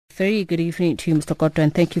Very good evening to you, Mr. Kodwa,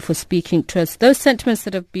 and thank you for speaking to us. Those sentiments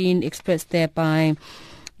that have been expressed there by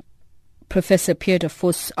Professor Pierre de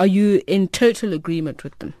Vos, are you in total agreement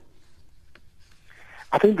with them?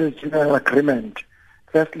 I think there's general agreement,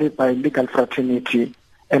 firstly by legal fraternity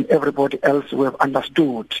and everybody else who have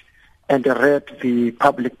understood and read the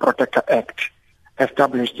Public Protector Act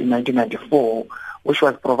established in 1994, which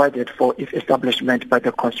was provided for its establishment by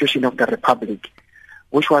the Constitution of the Republic,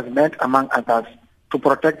 which was meant, among others, to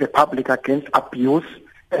protect the public against abuse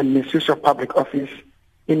and misuse of public office,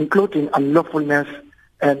 including unlawfulness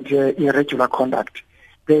and irregular conduct.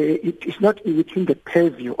 It is not within the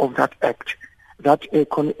purview of that act that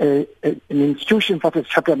an institution such as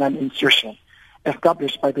Chapter 9 institution,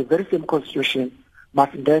 established by the very same Constitution,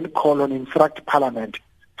 must then call on instruct Parliament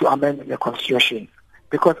to amend the Constitution.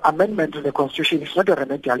 Because amendment to the Constitution is not a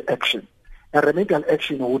remedial action. A remedial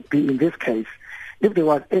action would be, in this case, if there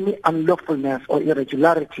was any unlawfulness or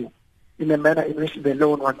irregularity in the manner in which the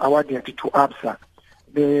loan was awarded to ABSA,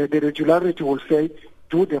 the irregularity will say,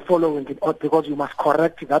 do the following because you must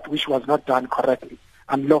correct that which was not done correctly,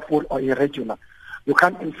 unlawful or irregular. You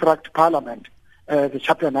can't instruct Parliament, the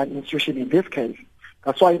Chapter 9 institution in this case.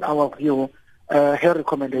 That's why, in our view, her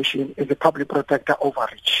recommendation is a public protector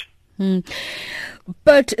overreach.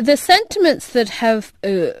 But the sentiments that have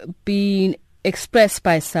been expressed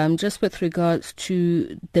by some, just with regards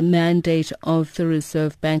to the mandate of the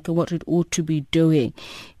Reserve Bank and what it ought to be doing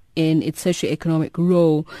in its socio-economic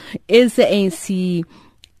role, is the ANC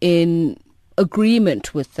in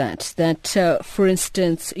agreement with that? That, for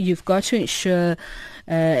instance, you've got to ensure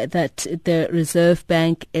that the Reserve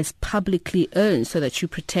Bank is publicly owned so that you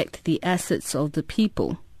protect the assets of the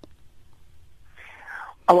people?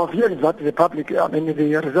 Our view is that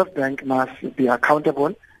the Reserve Bank must be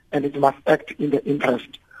accountable and it must act in the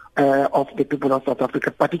interest of the people of South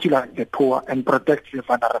Africa, particularly the poor, and protect the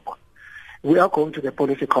vulnerable. We are going to the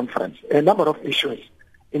policy conference. A number of issues,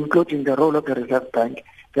 including the role of the Reserve Bank,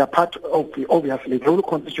 they are part of obviously, they will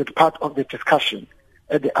constitute part of the discussion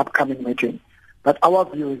at the upcoming meeting. But our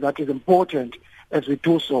view is that it is important, as we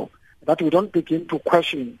do so, that we don't begin to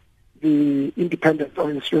question the independence of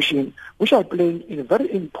the institution, which are playing a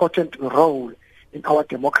very important role in our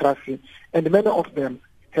democracy, and many of them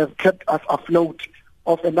have kept us afloat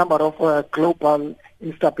of a number of global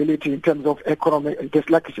instability in terms of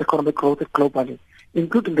sluggish economic growth globally,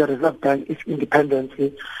 including the Reserve Bank, its independence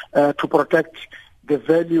to protect the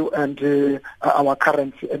value and our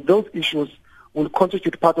currency. And those issues will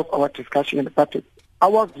constitute part of our discussion. But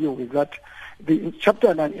our view is that the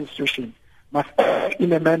Chapter 9 institution must act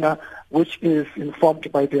in a manner which is informed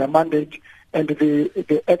by their mandate and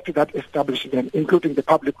the act that established them, including the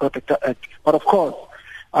Public Protector Act. But of course,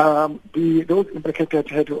 those implicated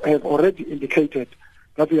have already indicated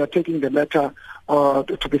that we are taking the matter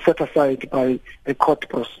to be set aside by a court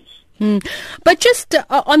process. But just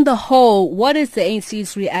on the whole, what is the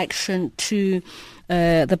ANC's reaction to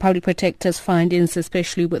the Public Protector's findings,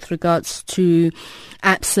 especially with regards to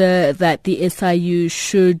ABSA, that the SIU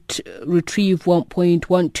should retrieve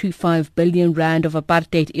 1.125 billion rand of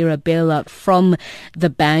apartheid-era bailout from the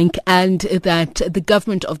bank, and that the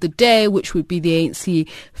government of the day, which would be the ANC,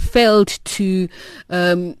 failed to,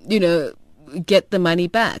 get the money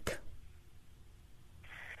back?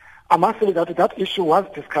 I must say that issue was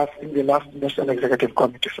discussed in the last National Executive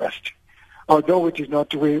Committee first. Although it is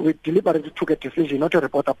not, we deliberately took a decision not to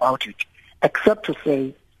report about it, except to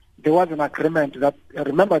say there was an agreement that,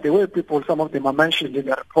 remember, there were people, some of them are mentioned in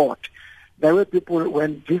the report, there were people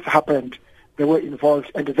when this happened, they were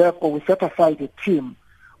involved, and therefore we set aside a team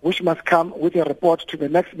which must come with a report to the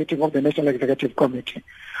next meeting of the National Executive Committee.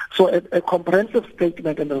 So a comprehensive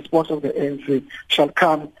statement and the response of the ANC shall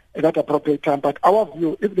come at that appropriate time. But our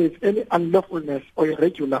view, if there is any unlawfulness or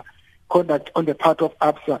irregular conduct on the part of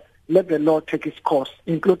ABSA, let the law take its course,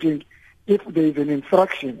 including if there is an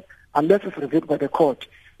infraction, unless it's reviewed by the court,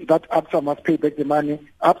 that ABSA must pay back the money.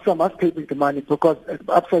 ABSA must pay back the money because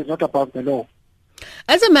ABSA is not above the law.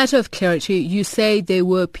 As a matter of clarity, you say there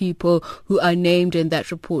were people who are named in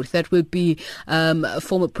that report. That would be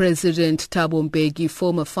former President Thabo Mbeki,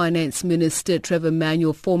 former Finance Minister Trevor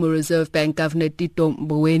Manuel, former Reserve Bank Governor Tito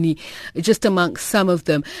Mboweni, just amongst some of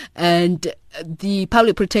them. And the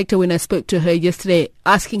Public Protector, when I spoke to her yesterday,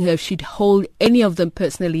 asking her if she'd hold any of them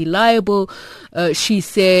personally liable, she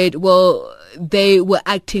said, well, they were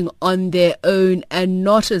acting on their own and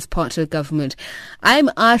not as part of government. I'm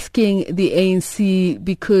asking the ANC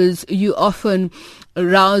because you often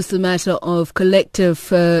arouse the matter of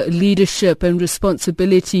collective leadership and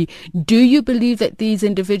responsibility. Do you believe that these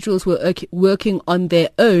individuals were working on their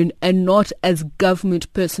own and not as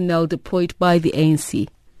government personnel deployed by the ANC?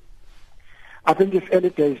 I think it's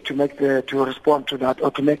early days to respond to that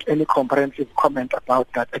or to make any comprehensive comment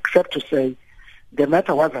about that, except to say the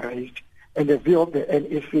matter was raised, and the view of the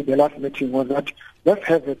NEC, the last meeting, was that let's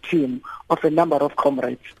have a team of a number of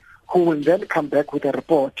comrades who will then come back with a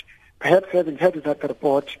report, perhaps having had that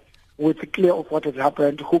report with clear of what has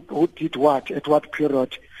happened, who did what, at what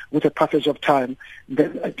period, with the passage of time.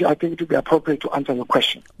 Then I think it would be appropriate to answer your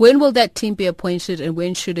question. When will that team be appointed, and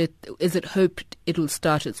when is it hoped it will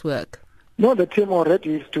start its work? No, the team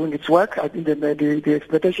already is doing its work. I think the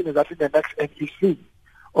expectation is that in the next NEC,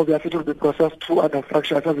 obviously it will be processed through other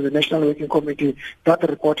structures as the National Working Committee, that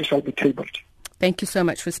report shall be tabled. Thank you so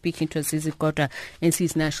much for speaking to us, Zizi Kodwa,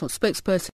 NC's national spokesperson.